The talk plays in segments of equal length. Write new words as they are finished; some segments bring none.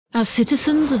As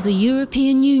citizens of the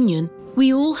European Union,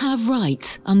 we all have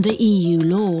rights under EU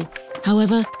law.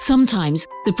 However, sometimes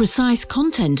the precise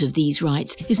content of these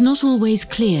rights is not always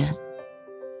clear.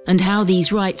 And how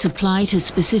these rights apply to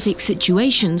specific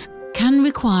situations can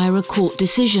require a court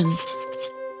decision.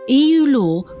 EU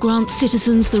law grants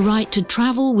citizens the right to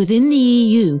travel within the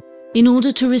EU in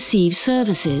order to receive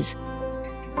services,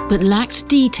 but lacked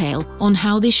detail on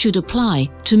how this should apply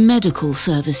to medical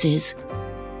services.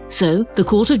 So, the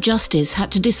Court of Justice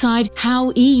had to decide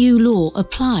how EU law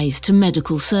applies to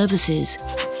medical services.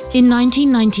 In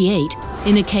 1998,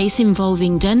 in a case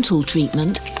involving dental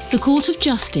treatment, the Court of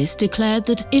Justice declared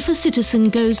that if a citizen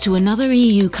goes to another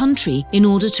EU country in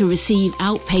order to receive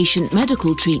outpatient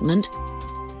medical treatment,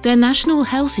 their national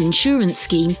health insurance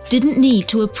scheme didn't need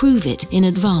to approve it in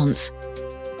advance.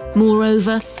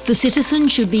 Moreover, the citizen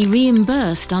should be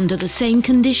reimbursed under the same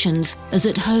conditions as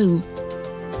at home.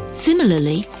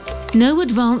 Similarly, no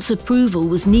advance approval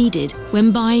was needed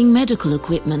when buying medical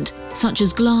equipment, such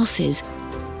as glasses,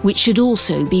 which should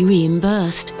also be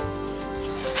reimbursed.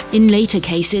 In later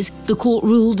cases, the court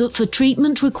ruled that for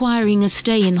treatment requiring a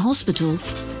stay in hospital,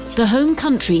 the home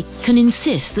country can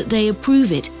insist that they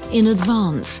approve it in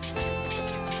advance.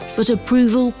 But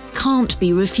approval can't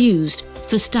be refused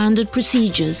for standard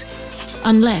procedures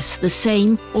unless the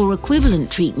same or equivalent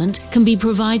treatment can be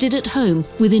provided at home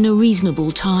within a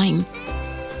reasonable time.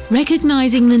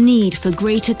 Recognizing the need for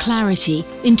greater clarity,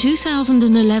 in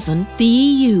 2011, the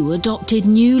EU adopted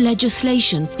new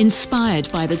legislation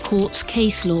inspired by the court's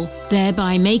case law,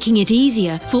 thereby making it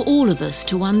easier for all of us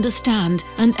to understand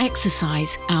and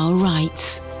exercise our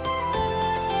rights.